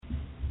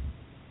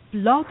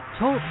Blog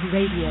Talk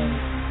Radio.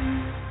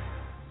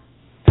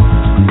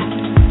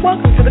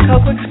 Welcome to the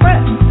Cocoa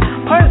Express,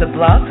 part of the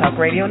Blog Talk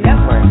Radio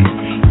Network.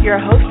 Your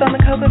host on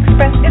the Cocoa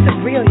Express is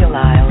Aurelia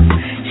Lyles.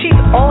 She's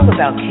all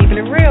about keeping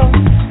it real.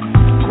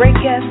 Great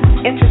guests,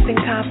 interesting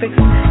topics,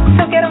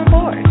 so get on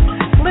board.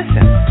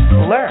 Listen,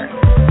 learn,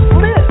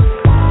 live.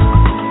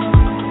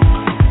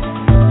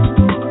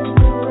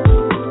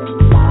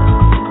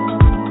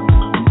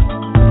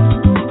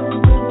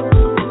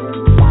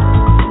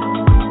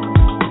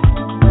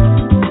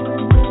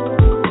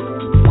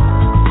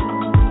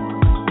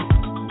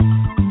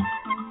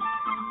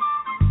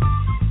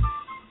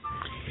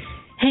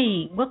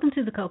 Welcome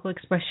to the Cocoa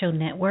Express Show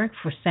Network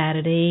for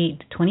Saturday,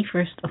 the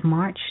 21st of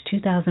March,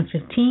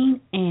 2015,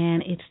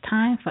 and it's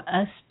time for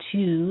us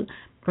to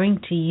bring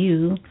to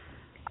you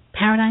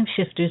Paradigm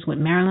Shifters with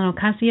Marilyn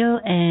Ocasio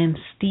and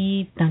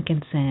Steve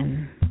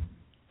Duncanson.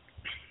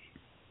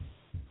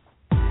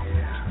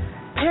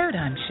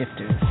 Paradigm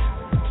Shifters.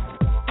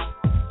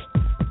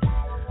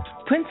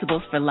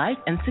 Principles for Life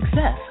and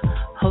Success,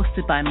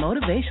 hosted by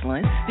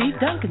motivationalist Steve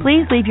Duncanson.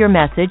 Please leave your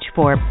message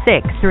for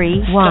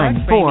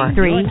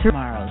 63143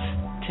 tomorrow's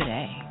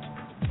today.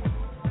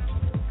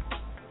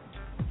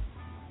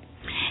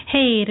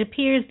 Hey, it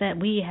appears that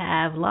we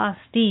have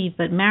lost Steve,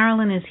 but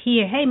Marilyn is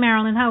here. Hey,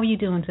 Marilyn, how are you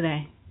doing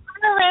today?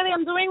 Hi, Riley.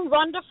 I'm doing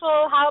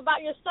wonderful. How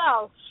about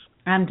yourself?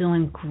 I'm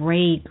doing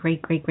great.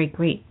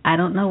 I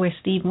don't know where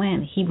Steve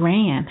went. He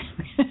ran.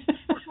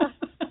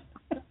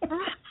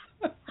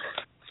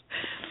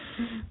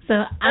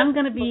 So I'm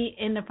going to be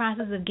in the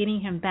process of getting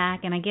him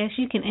back, and I guess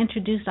you can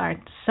introduce our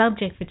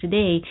subject for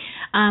today.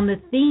 The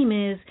theme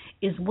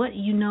is what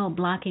you know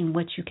blocking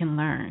what you can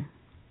learn.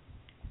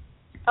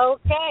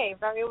 Okay,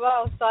 very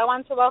well. So I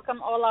want to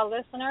welcome all our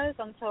listeners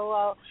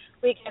until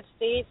we get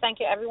Steve. Thank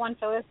you, everyone,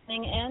 for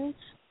listening in.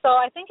 So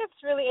I think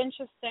it's really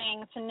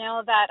interesting to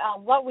know that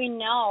what we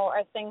know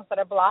are things that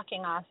are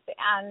blocking us,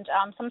 and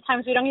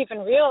sometimes we don't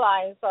even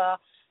realize that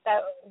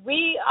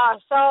we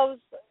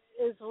ourselves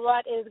is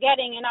what is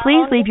getting in our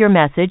Please own... leave your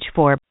message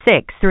for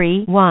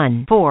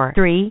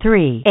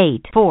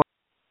 6314338.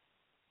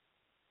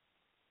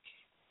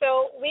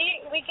 So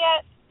we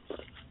get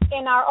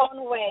in our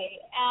own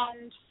way,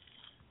 and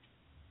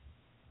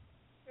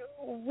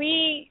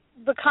we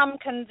become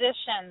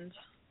conditioned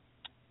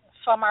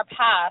from our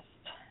past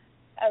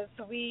as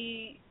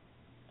we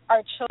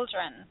are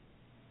children.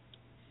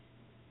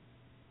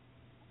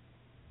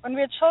 When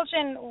we're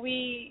children,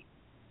 we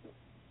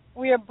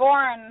are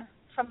born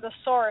from the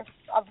source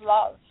of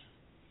love.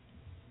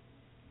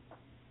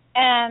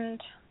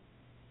 And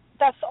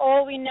that's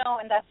all we know,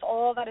 and that's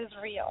all that is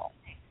real.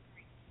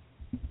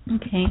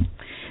 Okay.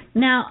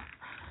 Now,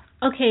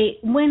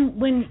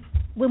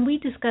 when we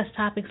discuss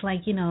topics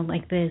like,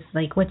 like this,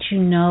 like what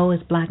you know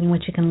is blocking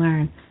what you can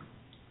learn,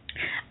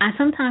 I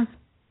sometimes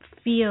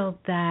feel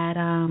that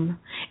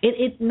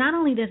it not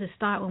only does it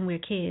start when we're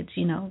kids,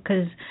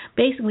 because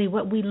basically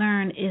what we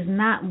learn is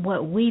not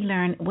what we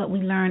learn. What we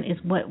learn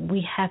is what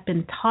we have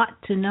been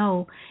taught to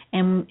know,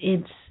 and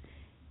it's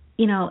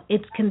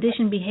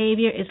conditioned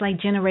behavior. It's like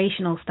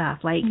generational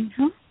stuff. Like,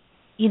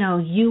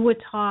 you were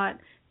taught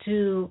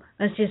to,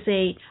 let's just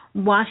say,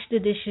 wash the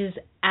dishes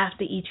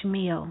after each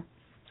meal.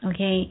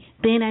 Okay,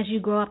 then as you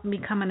grow up and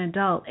become an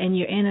adult and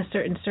you're in a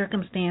certain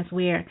circumstance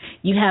where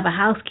you have a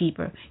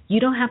housekeeper, you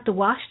don't have to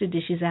wash the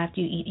dishes after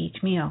you eat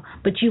each meal,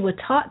 but you were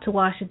taught to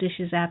wash the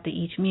dishes after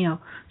each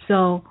meal.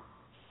 So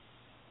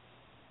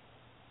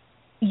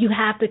you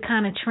have to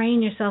kind of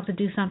train yourself to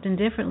do something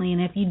differently,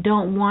 and if you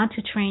don't want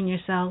to train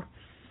yourself,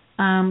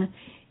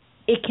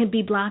 it can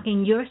be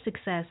blocking your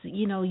success,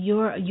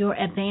 your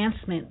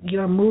advancement,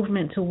 your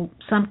movement to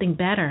something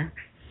better.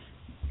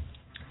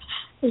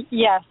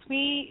 Yes,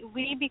 we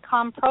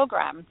become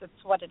programmed.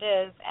 It's what it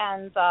is.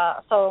 And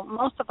so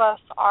most of us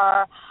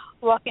are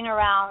walking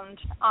around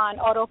on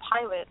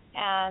autopilot,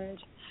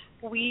 and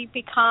we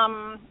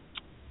become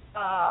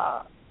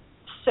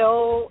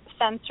so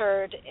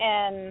centered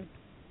in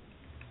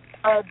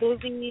our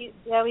busy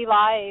daily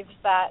lives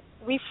that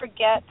we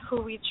forget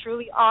who we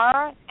truly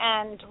are,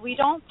 and we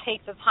don't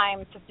take the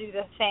time to do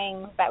the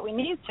things that we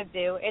need to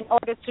do in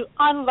order to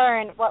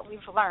unlearn what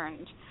we've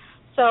learned.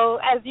 So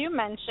as you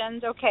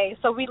mentioned,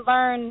 so we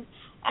learn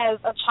as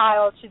a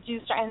child to do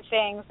certain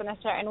things in a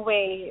certain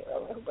way.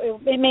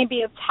 It may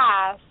be a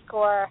task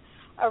or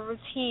a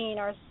routine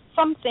or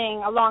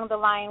something along the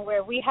line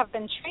where we have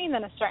been trained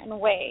in a certain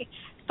way.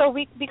 So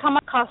we become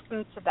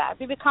accustomed to that.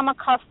 We become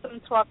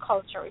accustomed to our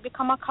culture. We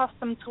become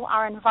accustomed to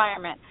our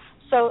environment.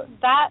 So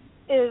that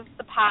is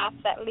the path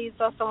that leads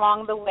us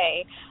along the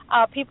way.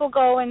 People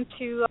go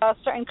into a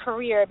certain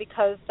career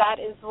because that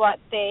is what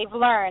they've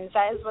learned.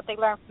 That is what they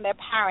learned from their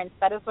parents.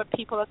 That is what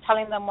people are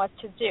telling them what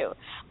to do.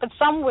 But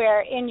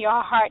somewhere in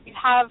your heart, you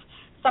have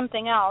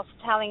something else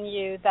telling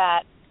you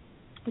that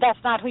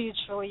that's not who you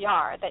truly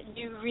are, that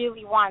you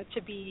really want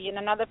to be in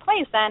another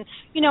place. And,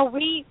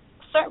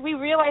 we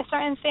realize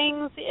certain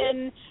things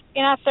in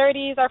our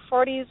 30s, our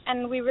 40s,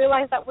 and we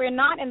realize that we're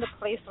not in the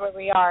place where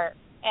we are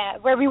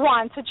where we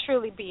want to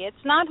truly be.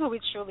 It's not who we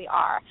truly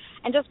are.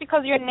 And just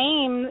because your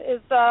name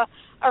is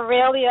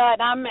Aurelia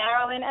and I'm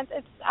Marilyn,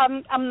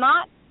 I'm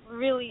not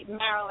really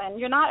Marilyn.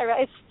 You're not.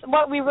 It's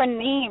what we were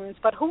named,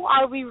 but who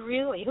are we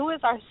really? Who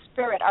is our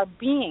spirit, our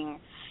being?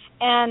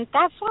 And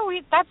that's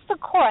the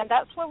core, and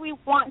that's what we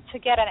want to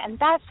get at, and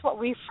that's what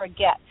we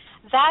forget.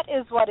 That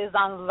is what is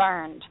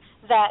unlearned,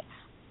 that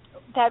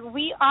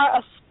we are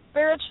a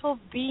spiritual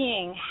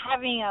being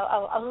having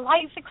a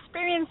life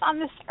experience on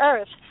this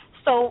earth.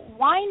 So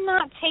why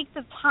not take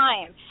the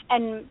time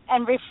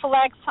and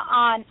reflect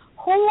on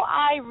who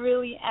I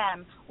really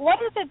am? What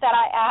is it that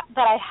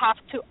I have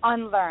to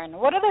unlearn?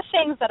 What are the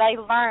things that I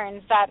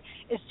learned that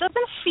it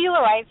doesn't feel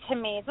right to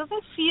me? It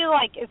doesn't feel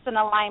like it's in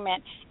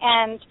alignment,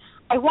 and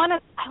I want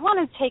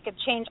to take a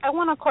change. I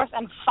want to, of course,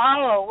 and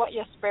follow what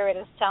your spirit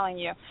is telling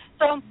you.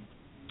 So,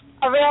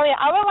 Aurelia,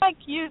 I would like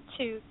you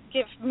to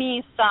give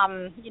me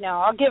some,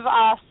 or give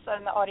us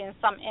and the audience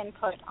some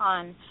input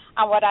on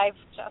what I've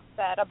just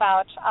said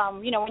about,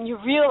 when you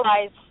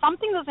realize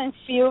something doesn't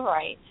feel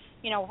right.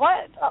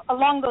 What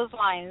along those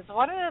lines?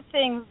 What are the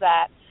things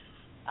that,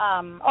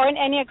 or in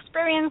any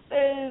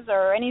experiences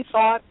or any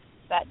thoughts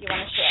that you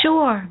want to share?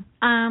 Sure.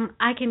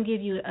 I can give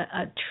you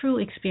a true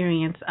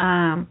experience.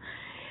 I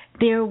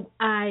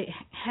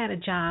had a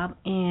job,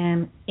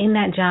 and in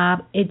that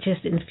job, it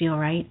just didn't feel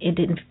right. It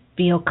didn't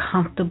feel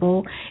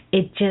comfortable.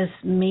 It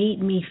just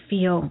made me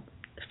feel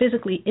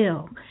physically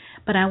ill.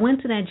 But I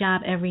went to that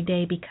job every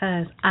day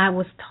because I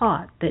was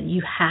taught that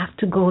you have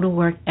to go to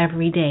work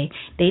every day.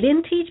 They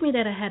didn't teach me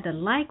that I had to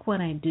like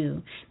what I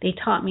do. They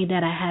taught me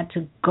that I had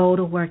to go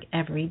to work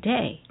every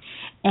day.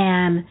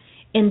 And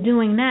in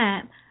doing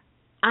that,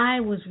 I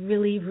was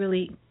really,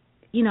 really,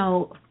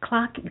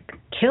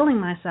 killing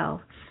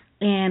myself.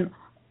 And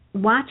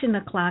watching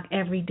the clock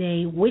every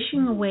day,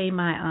 wishing away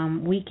my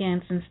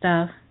weekends and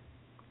stuff.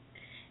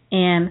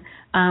 And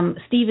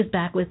Steve is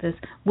back with us,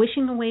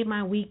 wishing away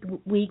my week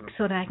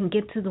so that I can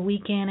get to the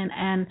weekend.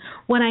 And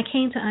what I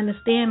came to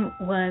understand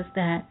was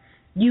that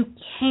you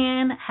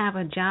can have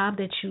a job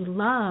that you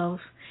love,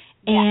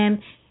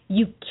 and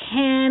you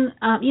can,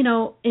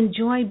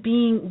 enjoy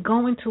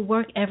going to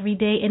work every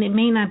day, and it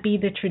may not be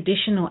the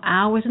traditional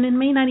hours, and it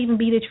may not even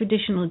be the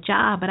traditional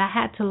job, but I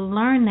had to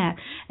learn that,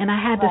 and I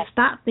had to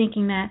stop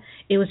thinking that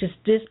it was just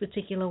this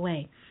particular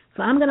way.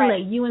 So I'm going to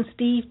let you and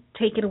Steve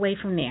take it away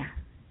from there.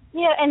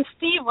 Yeah, and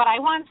Steve, what I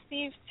want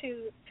Steve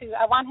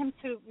I want him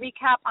to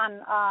recap on,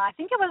 I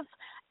think it was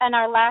in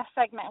our last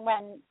segment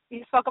when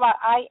we spoke about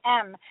I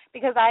am,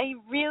 because I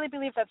really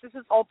believe that this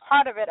is all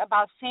part of it,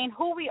 about saying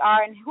who we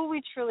are and who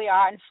we truly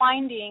are, and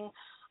finding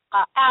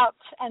out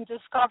and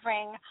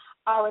discovering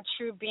our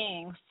true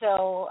being.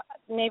 So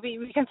maybe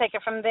we can take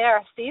it from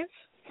there, Steve.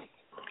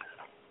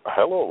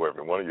 Hello,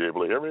 everyone. Are you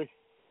able to hear me?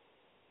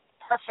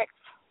 Perfect.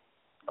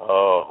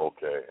 Oh,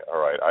 okay. All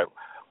right.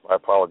 My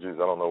apologies. I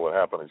don't know what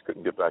happened. I just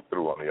couldn't get back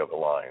through on the other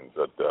lines.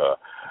 But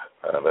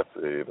that's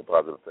the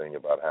positive thing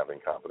about having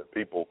competent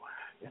people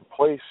in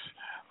place.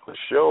 The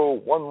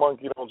show, one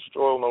monkey don't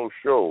spoil no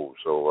show.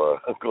 So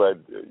I'm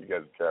glad you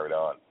guys carried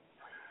on.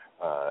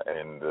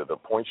 And the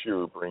points you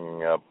were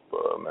bringing up,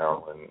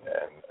 Marilyn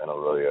and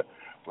Aurelia,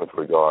 with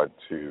regard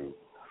to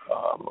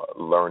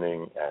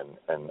learning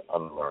and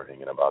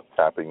unlearning, and about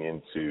tapping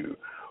into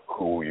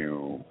who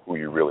you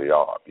really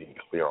are, being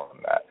clear on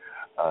that.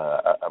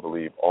 I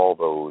believe all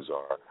those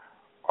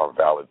are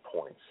valid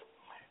points.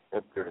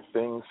 If there are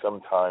things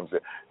sometimes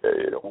that,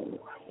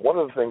 one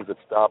of the things that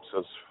stops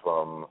us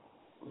from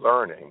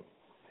learning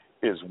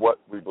is what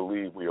we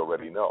believe we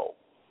already know,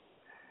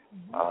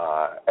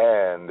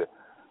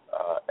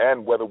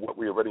 and whether what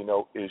we already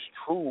know is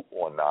true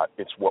or not.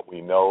 It's what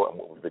we know and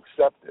what we've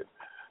accepted,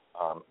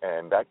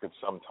 and that could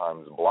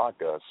sometimes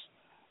block us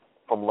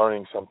from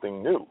learning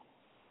something new.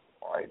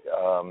 All right,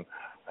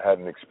 I had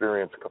an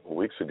experience a couple of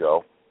weeks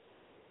ago.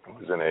 I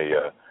was in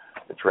a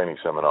training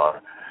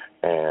seminar,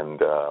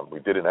 and we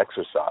did an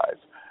exercise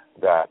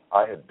that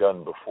I had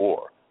done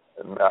before.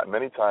 And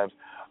many times,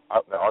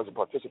 I was a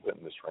participant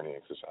in this training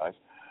exercise.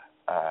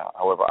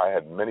 However, I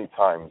had many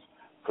times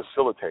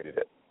facilitated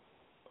it.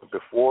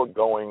 Before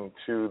going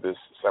to this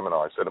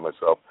seminar, I said to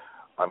myself,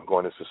 I'm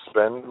going to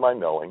suspend my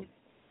knowing,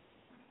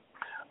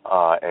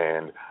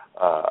 and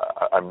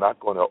I'm not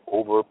going to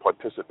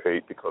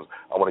over-participate because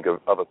I want to give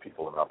other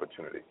people an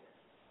opportunity.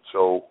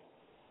 So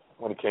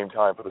when it came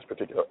time for this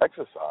particular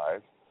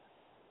exercise,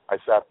 I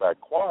sat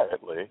back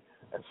quietly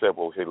and said,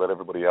 well, hey, let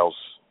everybody else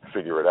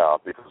figure it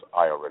out because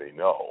I already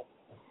know.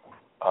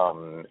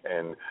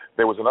 And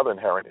there was another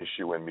inherent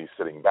issue in me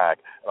sitting back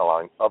and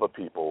allowing other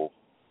people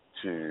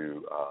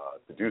to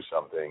do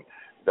something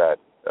that,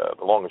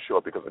 the long and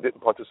short, because I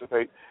didn't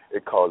participate,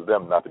 it caused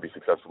them not to be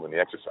successful in the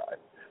exercise.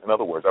 In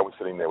other words, I was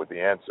sitting there with the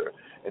answer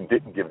and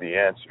didn't give the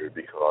answer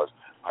because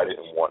I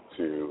didn't want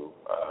to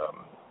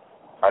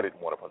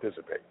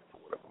participate for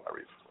whatever my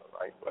reasons were,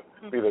 right? But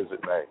be that as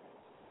it may,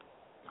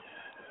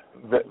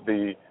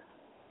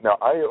 now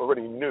I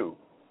already knew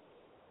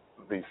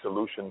the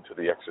solution to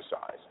the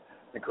exercise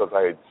because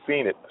I had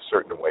seen it a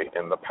certain way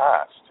in the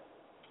past.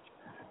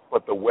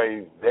 but the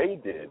way they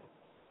did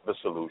the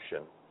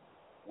solution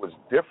was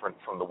different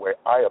from the way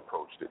I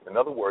approached it. In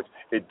other words,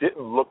 it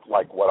didn't look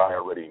like what I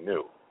already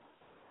knew.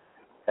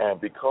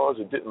 And because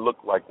it didn't look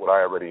like what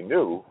I already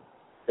knew,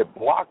 it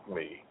blocked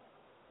me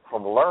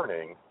from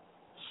learning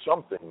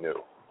something new.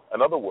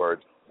 In other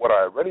words, what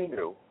I already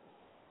knew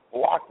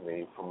blocked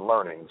me from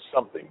learning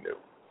something new.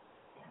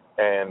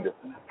 And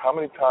how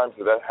many times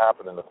did that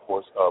happen in the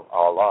course of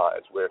our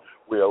lives, where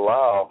we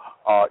allow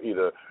our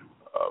either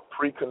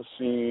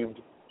preconceived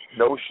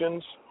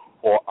notions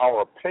or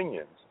our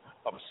opinions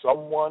of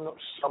someone or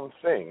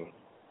something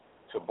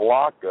to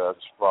block us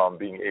from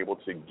being able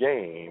to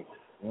gain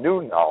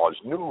new knowledge,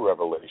 new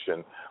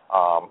revelation,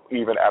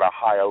 even at a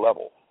higher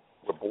level?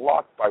 We're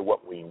blocked by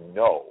what we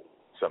know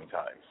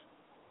sometimes.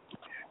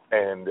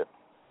 And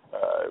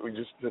we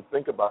just to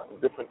think about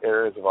the different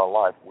areas of our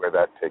life where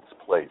that takes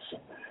place,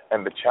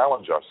 and to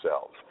challenge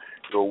ourselves.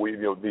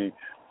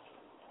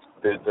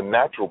 The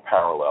natural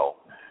parallel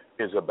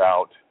is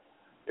about,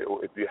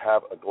 if you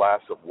have a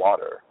glass of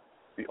water,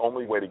 the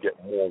only way to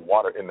get more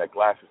water in that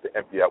glass is to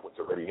empty out what's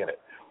already in it.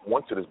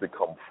 Once it has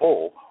become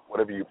full,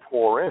 whatever you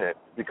pour in it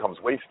becomes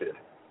wasted.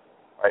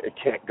 Right? It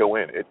can't go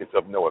in. It's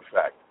of no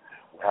effect.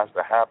 What has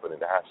to happen,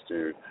 it has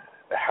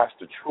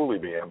to truly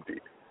be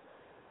emptied,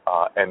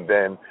 and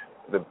then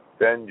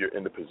you're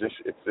in the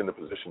position. It's in the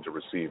position to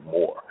receive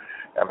more.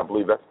 And I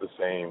believe that's the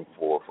same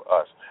for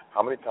us.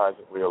 How many times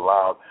have we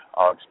allowed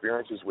our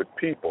experiences with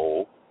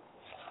people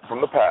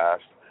from the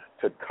past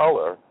to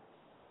color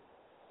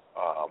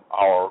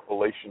our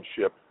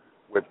relationship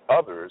with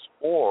others,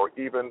 or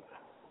even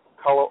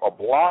color or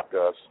block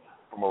us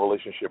from a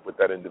relationship with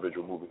that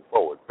individual moving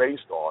forward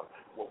based on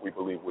what we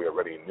believe we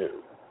already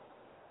knew?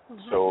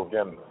 Mm-hmm. So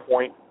again, the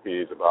point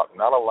is about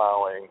not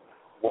allowing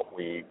what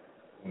we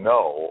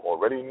know,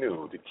 already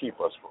knew, to keep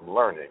us from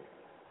learning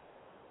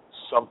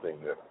something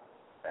new.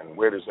 And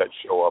where does that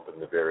show up in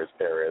the various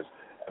areas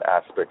and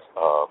aspects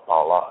of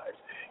our lives?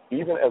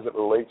 Even as it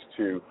relates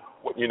to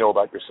what you know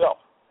about yourself.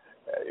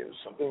 It's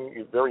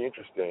something very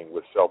interesting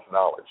with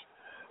self-knowledge.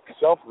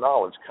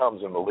 Self-knowledge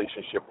comes in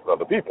relationship with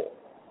other people.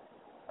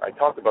 I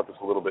talked about this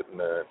a little bit in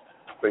the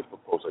Facebook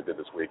post I did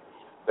this week,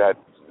 that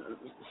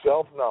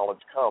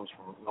self-knowledge comes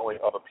from knowing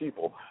other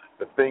people.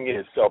 The thing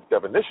is,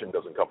 self-definition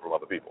doesn't come from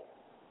other people.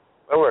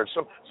 In other words,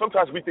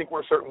 sometimes we think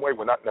we're a certain way.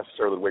 We're not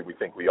necessarily the way we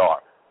think we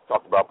are.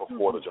 Talked about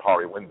before, the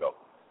Johari window,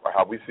 or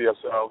how we see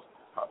ourselves,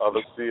 how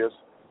others see us,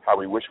 how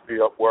we wish we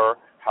were,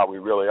 how we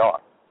really are.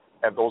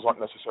 And those aren't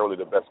necessarily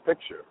the best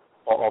picture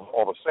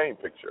or the same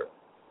picture.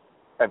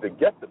 And to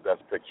get the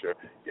best picture,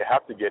 you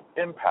have to get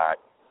impact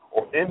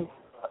or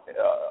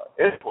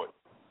input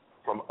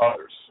from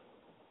others.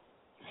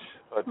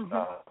 But,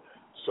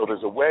 so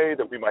there's a way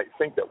that we might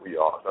think that we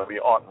are, but we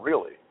aren't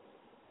really.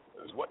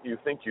 There's what you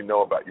think you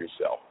know about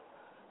yourself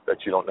that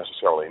you don't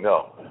necessarily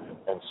know.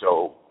 And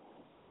so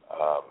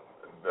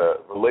the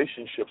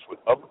relationships with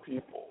other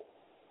people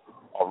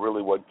are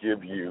really what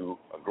give you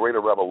a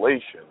greater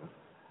revelation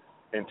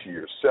into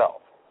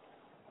yourself.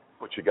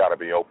 But you got to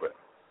be open.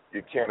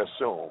 You can't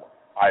assume,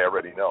 I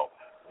already know.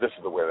 This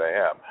is the way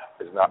I am.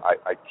 It's not,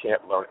 I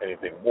can't learn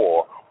anything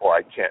more, or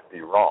I can't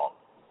be wrong.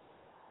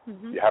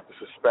 Mm-hmm. You have to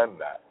suspend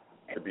that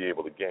to be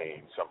able to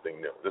gain something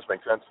new. Does this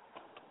make sense?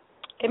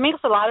 It makes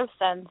a lot of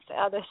sense.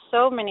 There's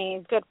so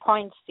many good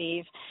points,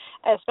 Steve,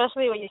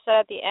 especially what you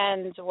said at the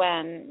end,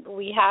 when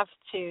we have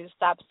to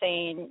stop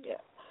saying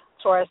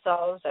to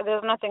ourselves,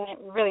 there's nothing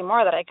really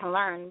more that I can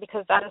learn,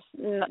 because that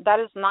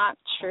is not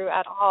true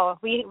at all.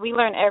 We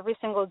learn every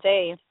single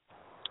day.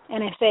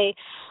 And I say,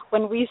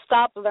 when we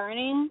stop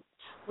learning,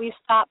 we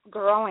stop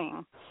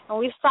growing. And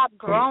we stop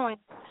growing,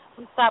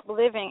 we stop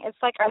living. It's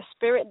like our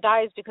spirit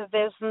dies, because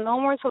there's no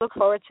more to look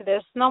forward to.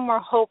 There's no more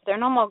hope. There are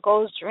no more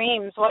goals,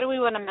 dreams. What do we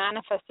want to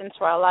manifest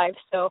into our lives?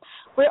 So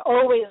we're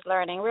always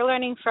learning. We're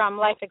learning from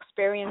life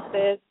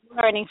experiences,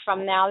 learning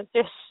from now.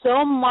 There's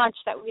so much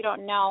that we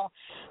don't know,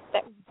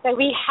 that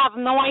we have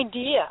no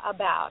idea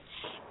about.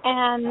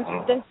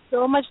 And there's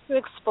so much to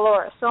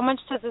explore, so much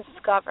to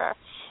discover.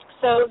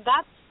 So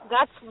that's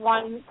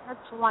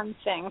one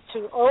thing,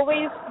 to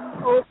always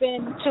be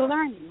open to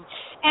learning,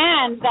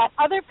 and that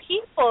other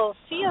people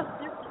see us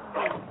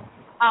differently.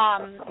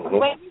 The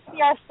way we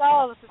see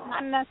ourselves is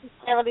not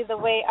necessarily the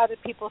way other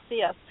people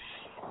see us.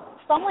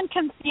 Someone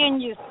can see in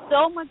you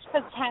so much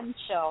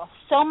potential,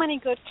 so many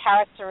good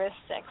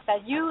characteristics,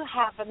 that you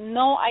have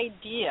no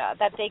idea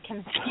that they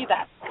can see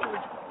that.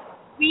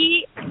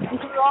 We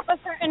grow up a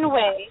certain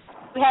way.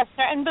 We have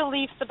certain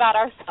beliefs about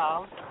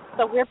ourselves.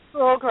 So we're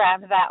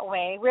programmed that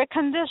way. We're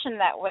conditioned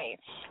that way.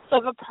 So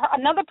if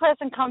another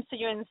person comes to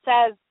you and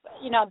says,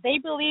 they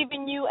believe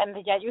in you, and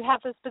yet you have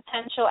this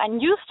potential,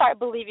 and you start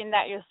believing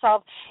that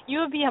yourself, you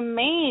would be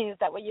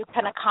amazed at what you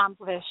can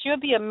accomplish. You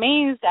would be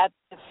amazed at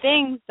the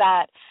things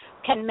that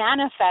can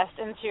manifest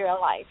into your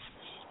life.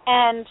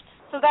 And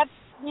so that's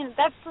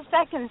the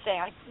second thing,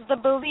 like the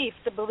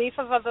belief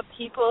of other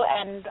people,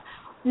 and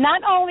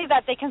not only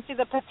that they can see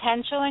the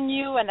potential in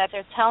you and that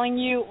they're telling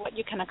you what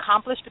you can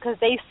accomplish because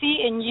they see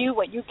in you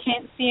what you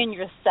can't see in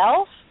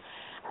yourself,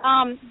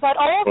 But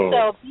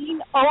also being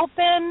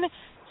open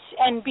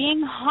and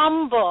being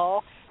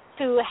humble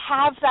to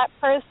have that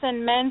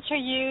person mentor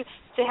you,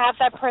 to have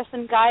that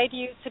person guide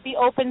you, to be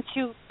open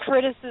to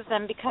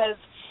criticism, because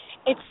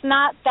it's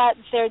not that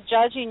they're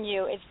judging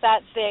you, it's that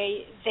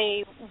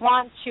they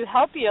want to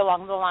help you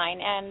along the line.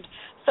 And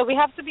so we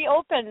have to be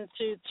open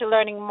to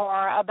learning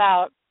more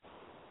about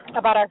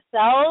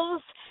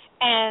ourselves,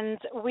 and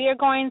we are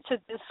going to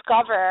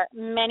discover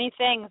many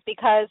things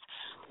because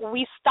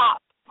we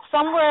stop.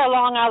 Somewhere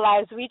along our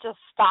lives, we just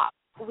stop.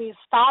 We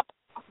stop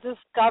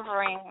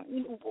discovering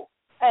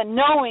and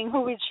knowing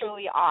who we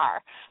truly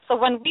are. So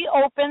when we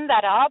open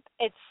that up,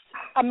 it's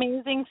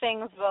amazing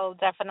things will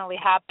definitely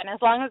happen as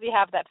long as you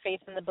have that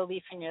faith and the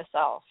belief in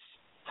yourself.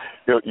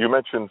 You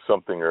mentioned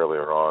something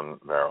earlier on,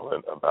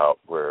 Marilyn, about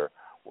where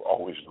we're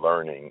always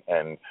learning.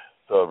 And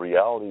the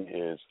reality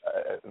is,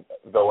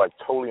 though I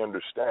totally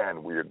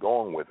understand where you're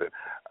going with it,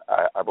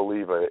 I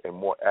believe a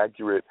more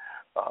accurate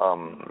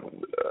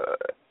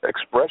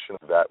expression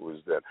of that was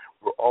that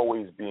we're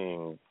always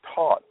being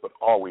taught, but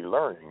are we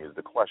learning is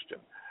the question,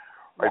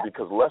 right? Yeah.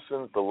 Because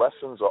the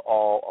lessons are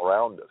all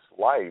around us.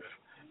 Life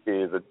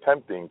is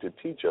attempting to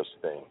teach us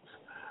things.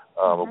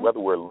 Whether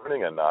we're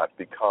learning or not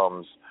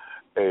becomes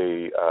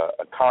a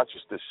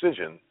conscious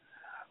decision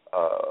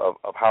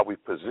of how we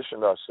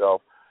position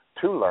ourselves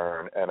to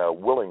learn and a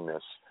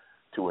willingness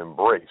to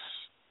embrace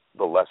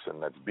the lesson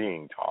that's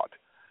being taught,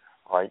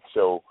 right?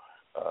 So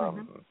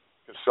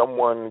if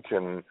someone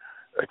can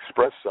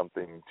express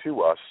something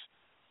to us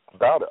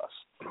about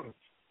us,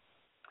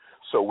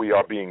 so we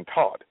are being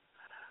taught.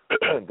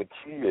 The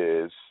key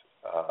is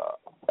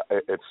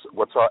it's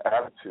what's our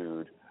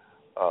attitude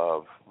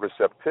of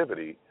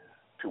receptivity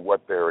to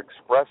what they're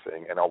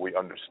expressing, and are we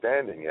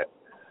understanding it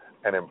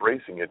and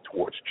embracing it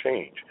towards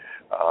change?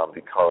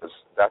 Because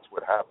that's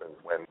what happens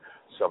when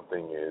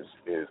something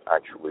is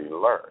actually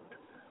learned,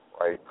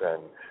 right?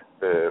 And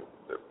the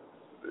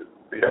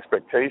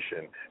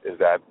expectation is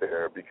that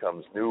there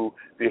becomes new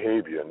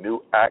behavior,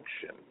 new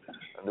action,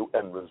 a new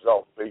end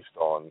result based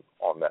on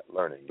that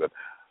learning. But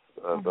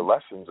the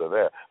lessons are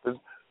there.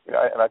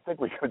 And I think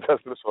we can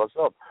attest to this for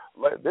ourselves.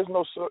 There's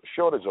no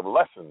shortage of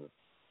lessons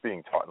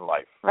being taught in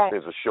life. Right.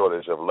 There's a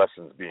shortage of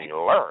lessons being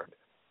learned.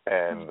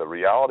 And the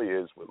reality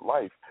is, with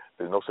life,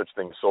 there's no such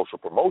thing as social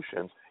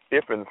promotions.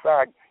 If, in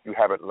fact, you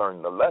haven't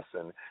learned the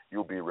lesson,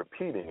 you'll be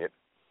repeating it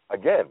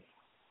again.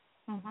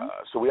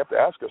 So we have to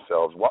ask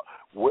ourselves, what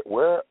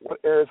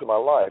areas of my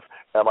life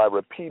am I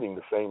repeating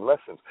the same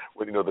lessons?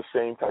 Where, the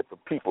same type of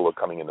people are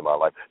coming into my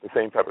life, the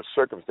same type of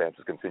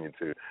circumstances continue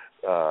to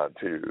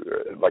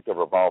like a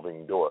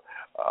revolving door.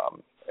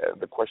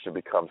 The question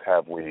becomes,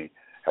 have we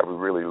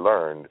really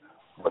learned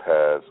what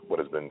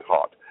has been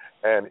taught?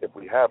 And if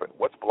we haven't,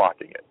 what's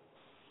blocking it?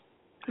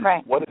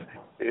 Right. What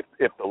is,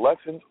 if the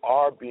lessons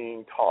are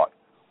being taught,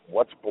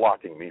 what's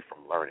blocking me from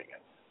learning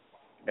it?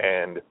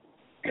 And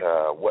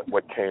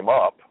what came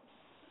up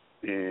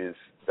is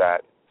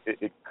that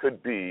it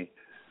could be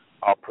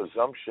a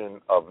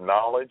presumption of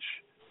knowledge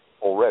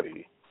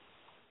already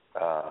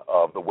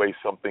of the way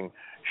something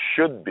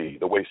should be,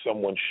 the way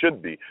someone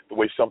should be, the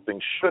way something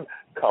should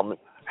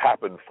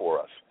happen for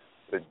us.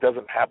 It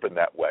doesn't happen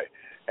that way.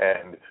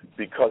 And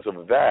because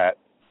of that,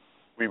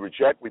 we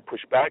reject, we push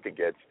back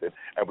against it,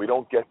 and we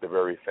don't get the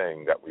very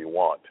thing that we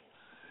want.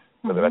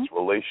 Whether that's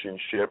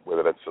relationship,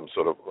 whether that's some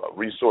sort of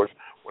resource,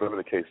 whatever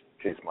the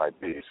case might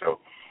be. So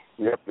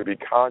we have to be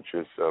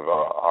conscious of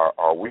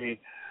are we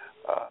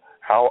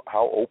how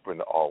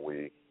open are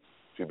we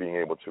to being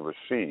able to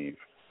receive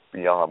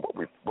beyond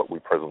what we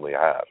presently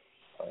have,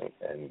 right?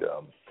 And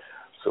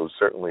so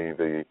certainly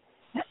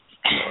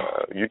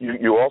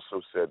you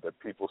also said that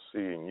people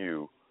see in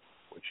you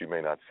what you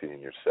may not see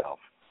in yourself.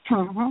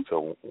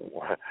 So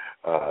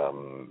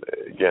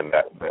again,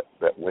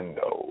 that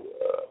window.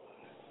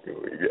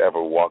 You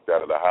ever walked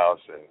out of the house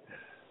and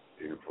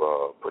you've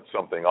put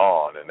something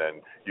on, and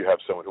then you have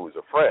someone who is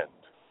a friend,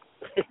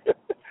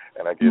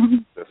 and I guess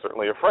they're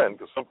certainly a friend,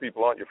 because some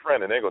people aren't your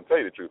friend and they're going to tell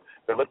you the truth.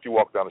 They let you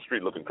walk down the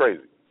street looking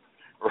crazy,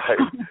 right?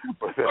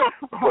 But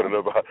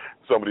about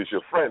somebody's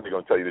your friend, they're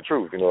going to tell you the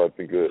truth. I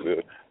think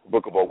the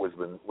Book of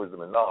Wisdom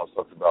and Knowledge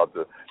talks about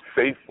the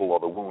faithful are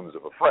the wounds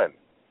of a friend,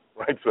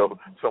 right? So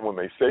someone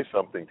may say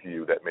something to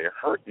you that may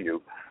hurt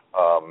you.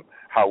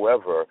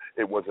 However,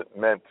 it wasn't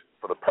meant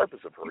for the purpose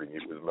of hurting you.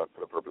 It was meant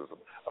for the purpose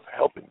of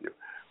helping you.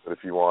 But if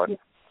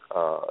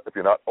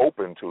you're not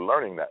open to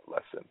learning that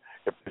lesson,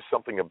 if there's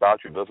something about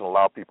you that doesn't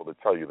allow people to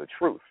tell you the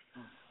truth,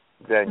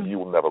 then you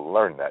will never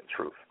learn that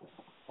truth,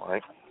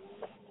 right?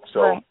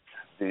 So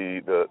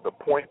the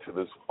point to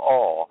this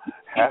all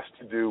has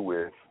to do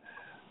with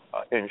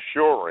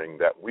ensuring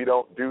that we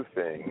don't do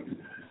things,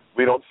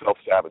 we don't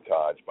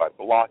self-sabotage by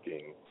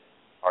blocking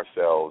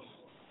ourselves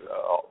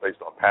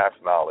based on past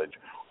knowledge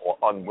or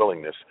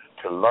unwillingness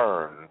to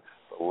learn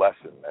the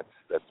lesson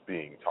that's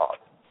being taught.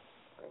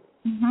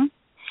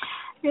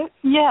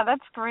 Yeah,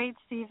 that's great,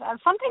 Steve.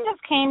 Something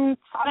just came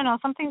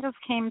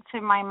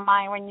to my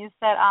mind when you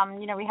said,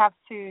 we have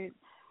to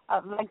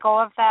let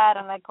go of that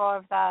and let go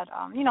of that,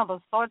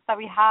 those thoughts that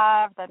we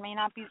have that may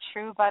not be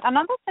true. But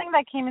another thing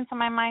that came into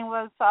my mind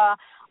was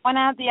when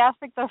I had the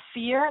aspect of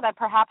fear, that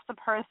perhaps the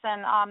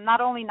person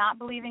not only not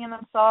believing in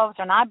themselves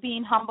or not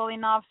being humble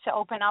enough to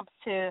open up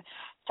to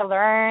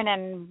learn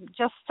and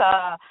just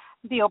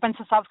be open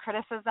to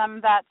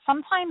self-criticism, that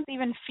sometimes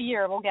even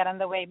fear will get in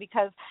the way,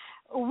 because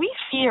we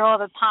fear all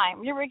the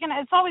time.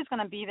 It's always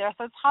going to be there.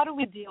 So it's how do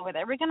we deal with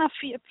it? We're going to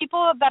fear.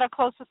 People that are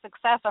close to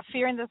success are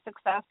fearing the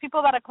success.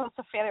 People that are close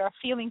to failure are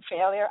feeling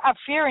failure, are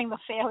fearing the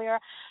failure.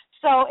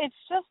 So it's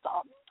just,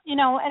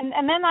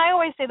 and then I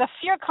always say the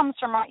fear comes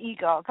from our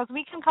ego, because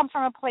we can come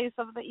from a place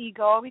of the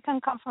ego. We can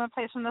come from a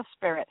place from the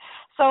spirit.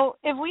 So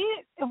if we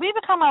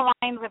become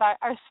aligned with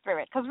our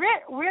spirit, because we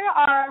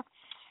are,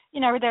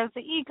 there's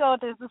the ego,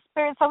 there's the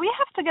spirit. So we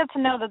have to get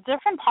to know the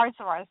different parts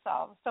of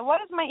ourselves. So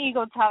what is my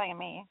ego telling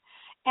me?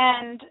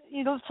 And,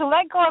 to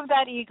let go of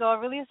that ego,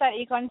 release that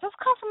ego, and just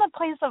come from a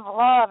place of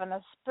love and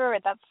the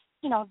spirit that's,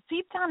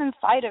 deep down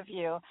inside of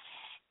you.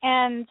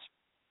 And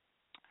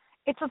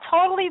it's a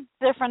totally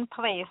different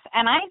place.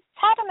 And I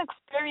had an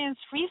experience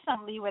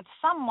recently with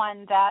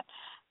someone that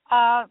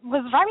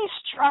was very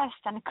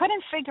stressed and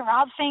couldn't figure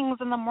out things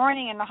in the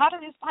morning and how to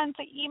respond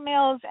to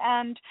emails,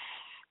 and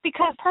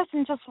because the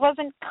person just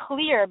wasn't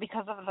clear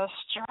because of the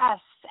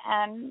stress,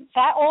 and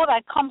all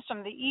that comes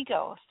from the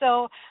ego.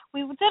 So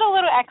we did a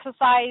little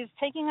exercise,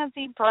 taking a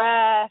deep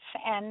breath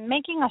and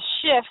making a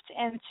shift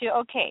into,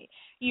 okay,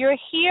 you're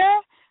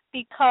here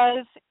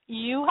because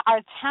you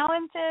are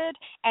talented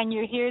and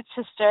you're here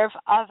to serve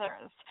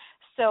others.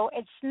 So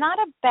it's not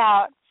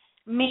about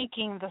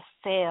making the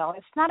sale.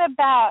 It's not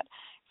about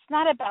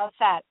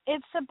that.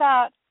 It's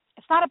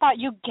not about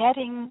you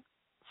getting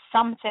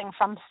something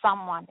from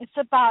someone. It's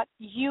about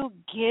you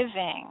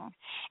giving.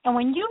 And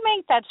when you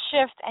make that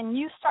shift and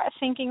you start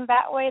thinking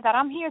that way, that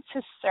I'm here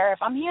to serve,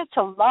 I'm here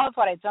to love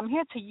what I do, I'm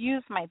here to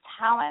use my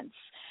talents,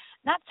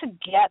 not to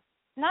get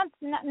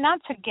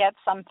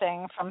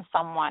something from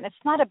someone.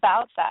 It's not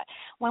about that.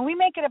 When we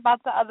make it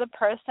about the other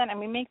person and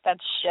we make that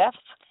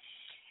shift,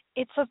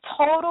 it's a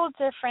total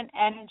different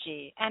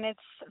energy, and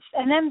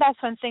then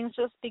that's when things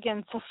just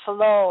begin to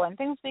flow and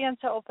things begin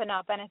to open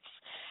up, and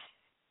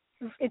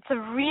it's a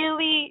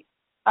really,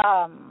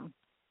 I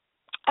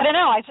don't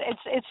know,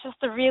 it's just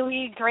a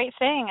really great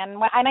thing.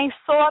 And I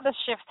saw the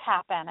shift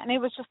happen, and it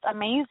was just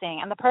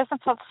amazing. And the person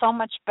felt so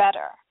much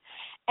better.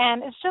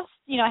 And it's just,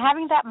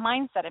 having that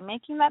mindset and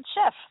making that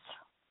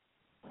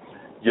shift.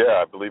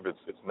 Yeah, I believe it's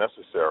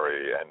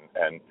necessary.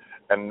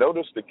 And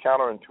notice the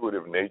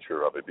counterintuitive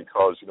nature of it,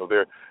 because,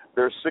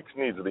 there are 6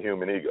 needs of the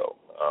human ego.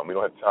 We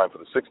don't have time for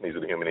the 6 needs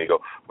of the human ego,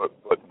 but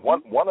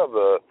one of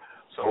the,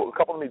 so a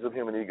couple of needs of the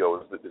human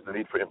ego is the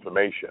need for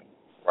information,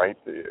 right?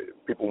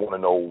 People want to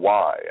know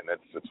why, and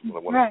that's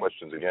one of the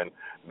questions, again,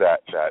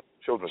 that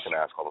children can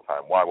ask all the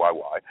time. Why?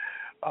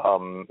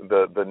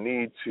 The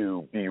need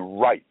to be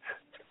right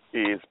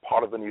is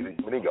part of the need of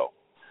the human ego.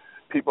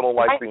 People don't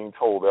like being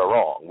told they're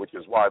wrong, which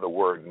is why the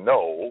word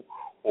no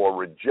or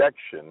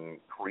rejection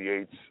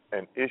creates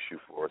an issue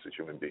for us as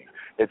human beings.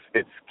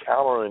 It's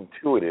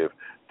counterintuitive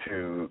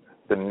to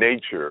the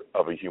nature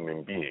of a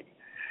human being,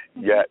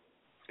 yet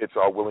it's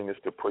our willingness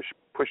to push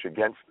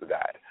against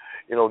that.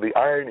 The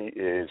irony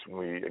is,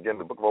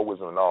 the Book of Old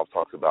Wisdom and Knowledge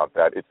talks about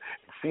that. It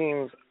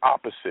seems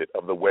opposite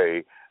of the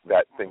way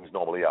that things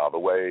normally are. The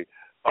way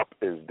up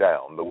is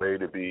down. The way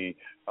to be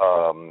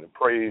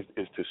praised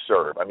is to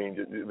serve. I mean,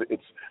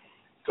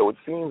 so it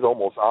seems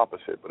almost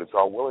opposite, but it's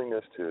our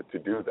willingness to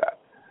do that,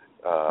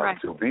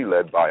 to be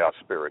led by our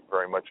spirit,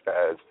 very much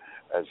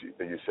as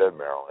you said,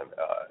 Marilyn,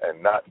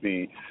 and not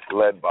be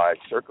led by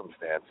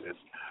circumstances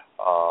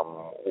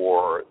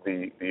or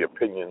the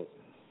opinions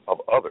of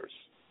others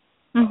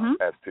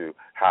as to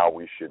how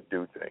we should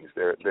do things.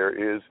 There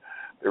is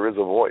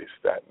a voice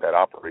that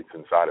operates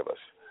inside of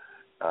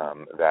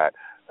us that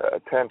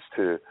attempts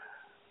to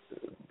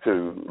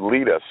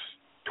lead us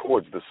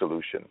towards the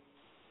solution,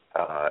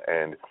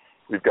 and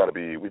we've got to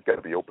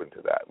be open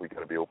to that. We've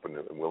got to be open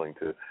and willing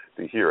to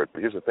hear it.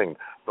 But here's the thing: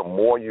 the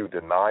more you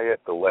deny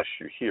it, the less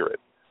you hear it.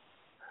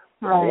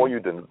 The more you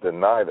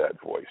deny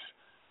that voice,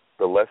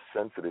 the less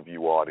sensitive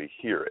you are to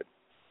hear it,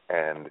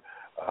 and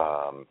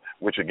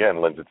which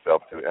again lends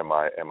itself to am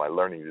I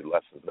learning the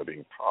lessons that are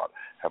being taught?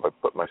 Have I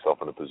put myself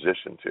in a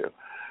position to?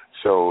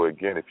 So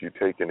again, if you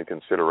take into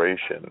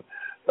consideration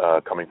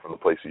coming from the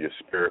place of your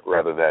spirit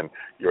rather than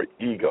your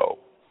ego,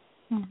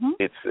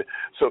 it's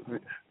so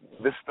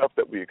this stuff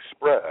that we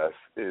express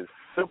is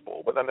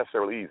simple, but not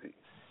necessarily easy.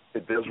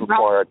 It does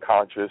require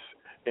conscious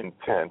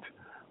intent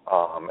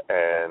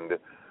and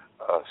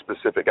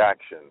specific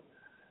action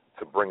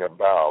to bring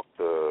about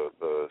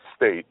the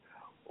state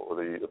or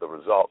the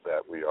result that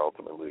we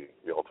ultimately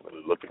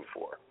looking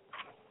for.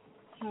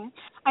 Okay.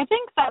 I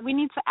think that we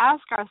need to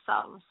ask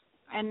ourselves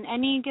in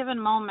any given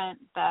moment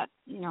that,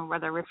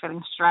 whether we're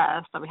feeling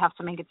stressed, that we have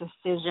to make a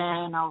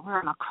decision or we're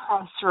on a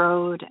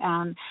crossroad,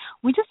 and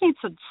we just need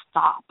to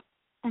stop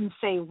and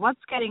say, what's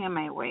getting in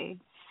my way?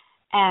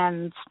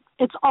 And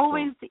it's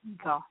always the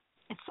ego.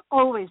 It's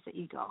always the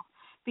ego.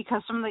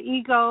 because from the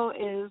ego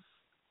is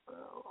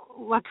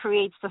what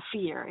creates the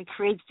fear. It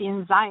creates the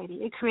anxiety.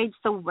 It creates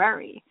the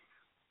worry.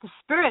 The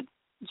spirit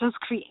just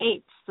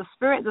creates. The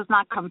spirit does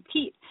not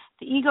compete.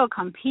 The ego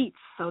competes,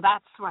 so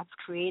that's what's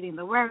creating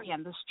the worry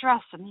and the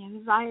stress and the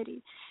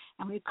anxiety.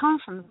 And we come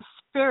from the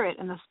spirit,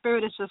 and the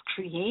spirit is just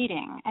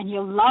creating, and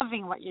you're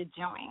loving what you're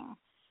doing.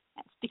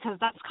 It's because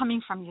that's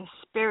coming from your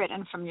spirit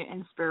and from your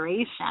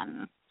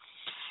inspiration.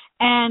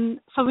 And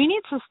so we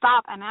need to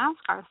stop and ask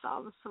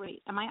ourselves,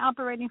 wait, am I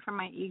operating from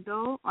my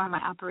ego or am I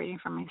operating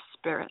from my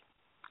spirit?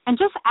 And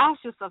just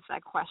ask yourself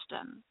that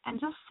question and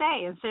just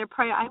say a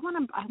prayer, I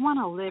want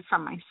to live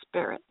from my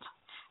spirit.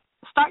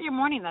 Start your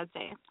morning that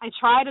day. I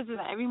try to do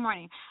that every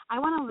morning. I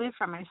want to live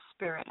from my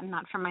spirit and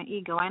not from my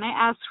ego. And I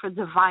ask for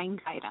divine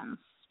guidance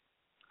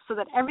so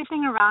that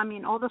everything around me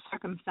and all the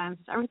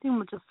circumstances, everything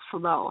will just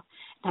flow.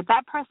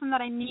 That person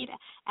that I need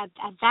at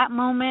that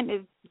moment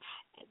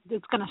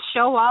it's going to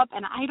show up,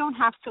 and I don't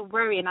have to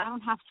worry and I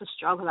don't have to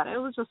struggle. That it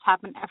will just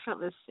happen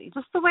effortlessly,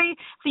 just the way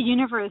the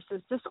universe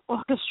is just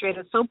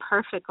orchestrated so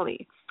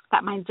perfectly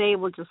that my day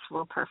will just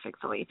flow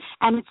perfectly.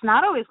 And it's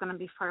not always going to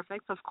be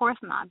perfect, of course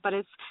not, but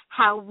it's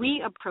how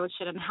we approach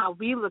it and how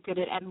we look at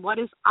it and what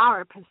is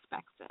our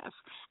perspective.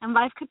 And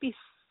life could be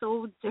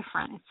so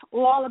different. It's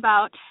all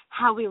about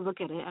how we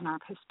look at it and our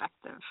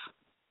perspective.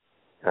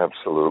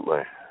 Absolutely.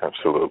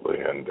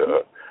 And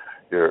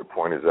your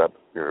point is that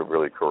you're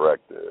really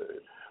correct.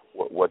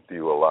 What do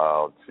you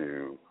allow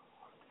to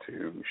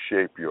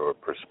shape your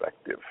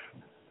perspective?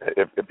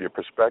 If your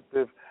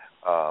perspective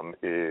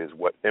is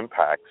what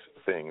impacts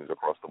things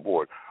across the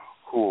board,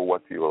 who or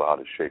what do you allow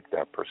to shape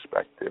that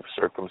perspective?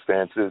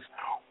 Circumstances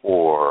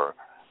or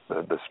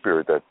the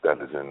spirit that's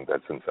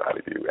inside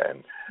of you?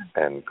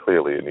 And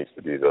clearly it needs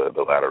to be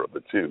the latter of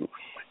the two.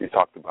 You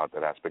talked about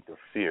that aspect of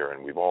fear,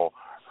 and we've all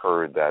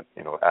heard that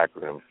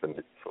acronym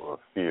for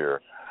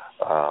fear,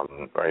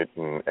 right?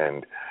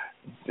 And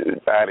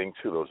adding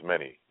to those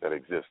many that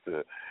exist.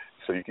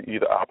 So you can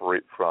either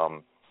operate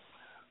from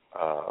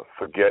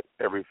forget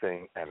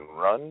everything and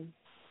run,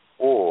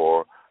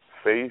 or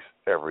face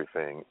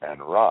everything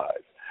and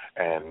rise.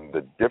 And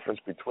the difference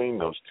between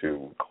those two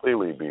will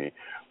clearly be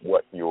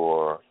what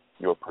your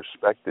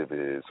perspective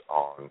is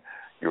on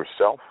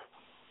yourself,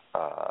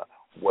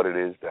 what it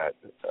is that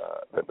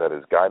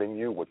is guiding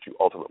you, what you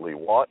ultimately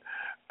want,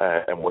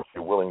 and what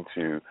you're willing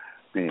to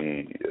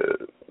be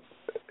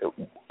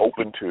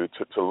open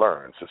to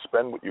learn.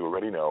 Suspend what you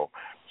already know,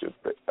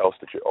 else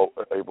that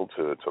you're able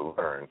to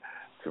learn,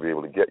 to be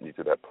able to get you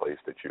to that place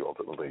that you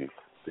ultimately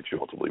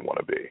want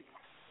to be.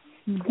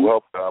 Mm-hmm.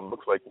 Well,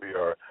 looks like we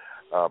are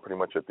pretty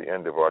much at the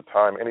end of our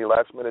time. Any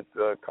last minute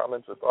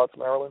comments or thoughts,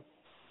 Marilyn?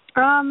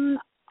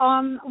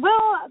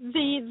 Well,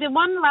 the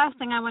one last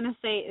thing I want to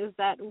say is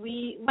that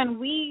when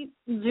we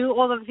do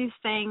all of these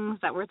things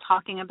that we're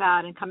talking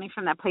about and coming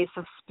from that place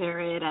of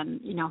spirit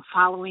and,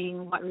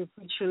 following what we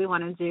truly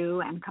want to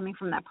do and coming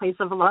from that place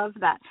of love,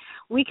 that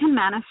we can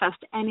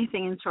manifest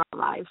anything into our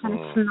lives. And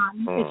it's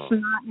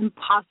not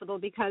impossible,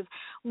 because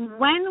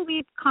when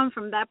we come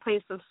from that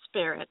place of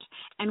spirit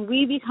and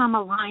we become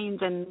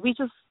aligned and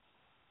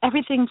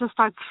everything just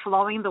starts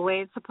flowing the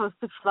way it's supposed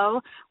to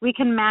flow, we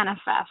can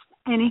manifest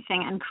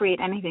anything and create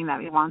anything that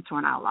we want to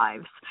in our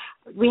lives.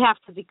 We have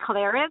to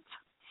declare it,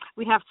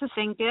 we have to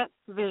think it,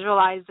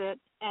 visualize it,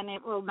 and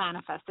it will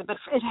manifest it. But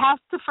we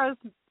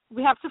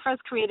have to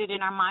first create it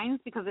in our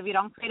minds, because if we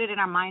don't create it in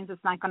our minds,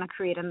 it's not going to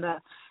create in the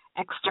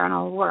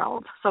external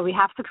world. So we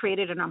have to create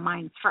it in our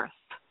minds first.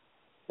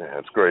 Yeah,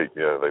 it's great.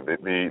 Yeah,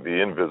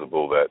 the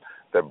invisible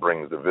that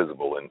brings the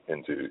visible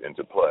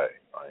into play.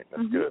 Right,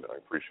 that's good. I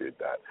appreciate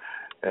that.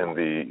 And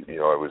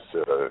I was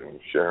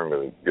sharing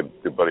with a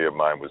good buddy of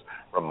mine, was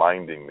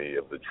reminding me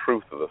of the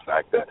truth of the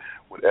fact that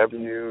whatever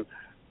you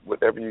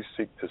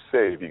seek to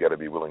save, you got to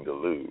be willing to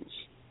lose,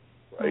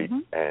 right?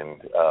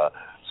 And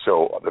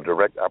so the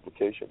direct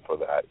application for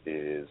that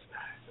is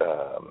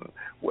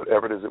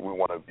whatever it is that we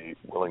want to be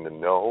willing to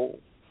know,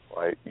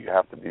 right? You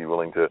have to be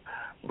willing to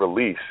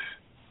release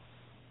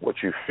what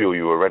you feel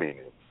you already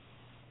knew.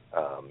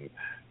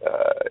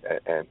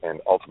 And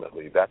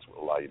ultimately, that's what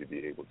will allow you to be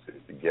able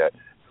to get,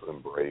 to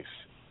embrace,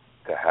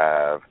 to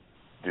have,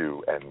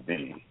 do, and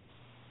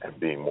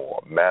be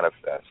more.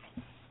 Manifest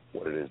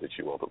what it is that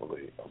you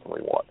ultimately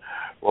want.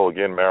 Well,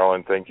 again,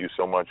 Marilyn, thank you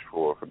so much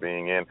for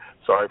being in.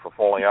 Sorry for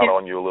falling out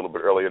on you a little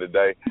bit earlier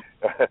today.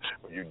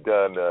 You've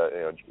done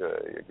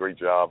a great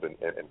job in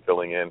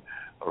filling in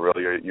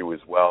earlier, you as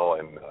well.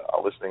 And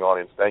our listening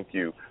audience, thank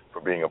you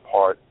for being a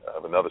part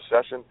of another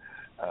session.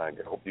 I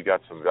hope you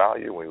got some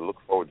value. We look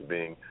forward to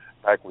being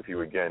back with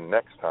you again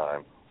next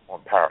time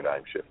on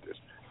Paradigm Shifters,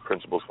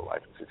 Principles for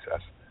Life and Success.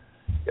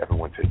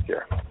 Everyone take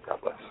care. God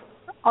bless.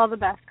 All the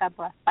best. God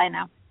bless. Bye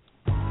now.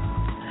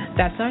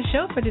 That's our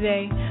show for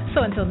today.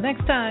 So until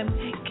next time,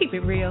 keep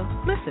it real,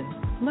 listen,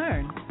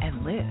 learn,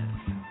 and live.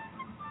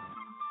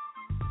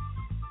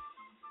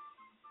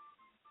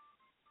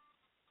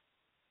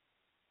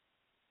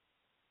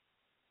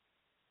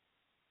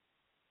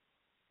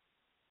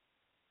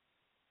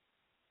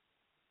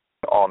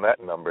 On on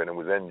that number, and it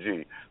was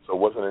NG. So it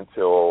wasn't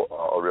until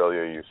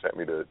Aurelia, you sent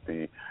me the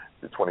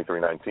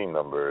 2319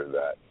 number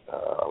that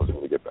I was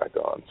able to get back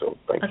on. So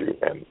thank you,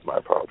 and my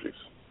apologies.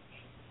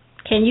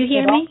 Can you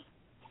hear me?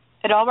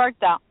 It all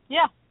worked out.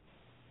 Yeah.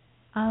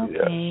 Okay.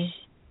 Yes.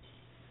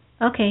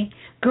 Okay,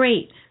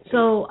 great.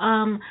 So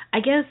I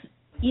guess,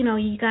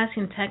 you guys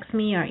can text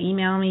me or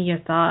email me your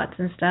thoughts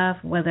and stuff,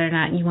 whether or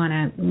not you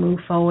want to move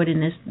forward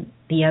in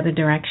the other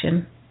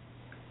direction.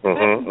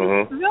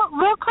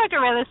 Real quick,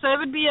 Aurelia. So it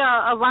would be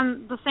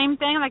the same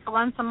thing, like a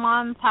once a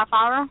month, half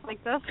hour,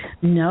 like this?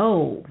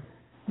 No.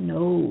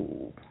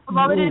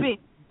 What would it be?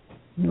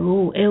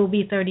 No, it will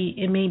be 30.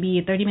 It may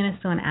be 30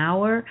 minutes to an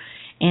hour,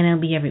 and it'll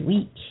be every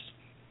week.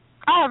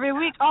 Oh, every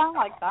week. Oh, I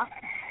like that.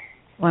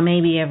 Or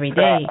maybe every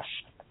day.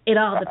 It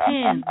all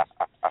depends.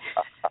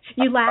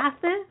 You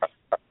laughing?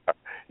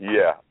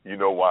 Yeah, you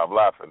know why I'm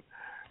laughing.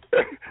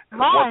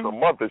 Why? Once a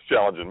month is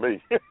challenging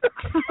me.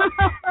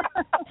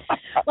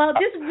 Well,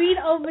 just read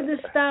over the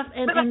stuff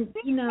and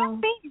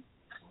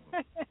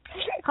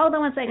Hold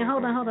on one second.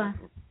 Hold on.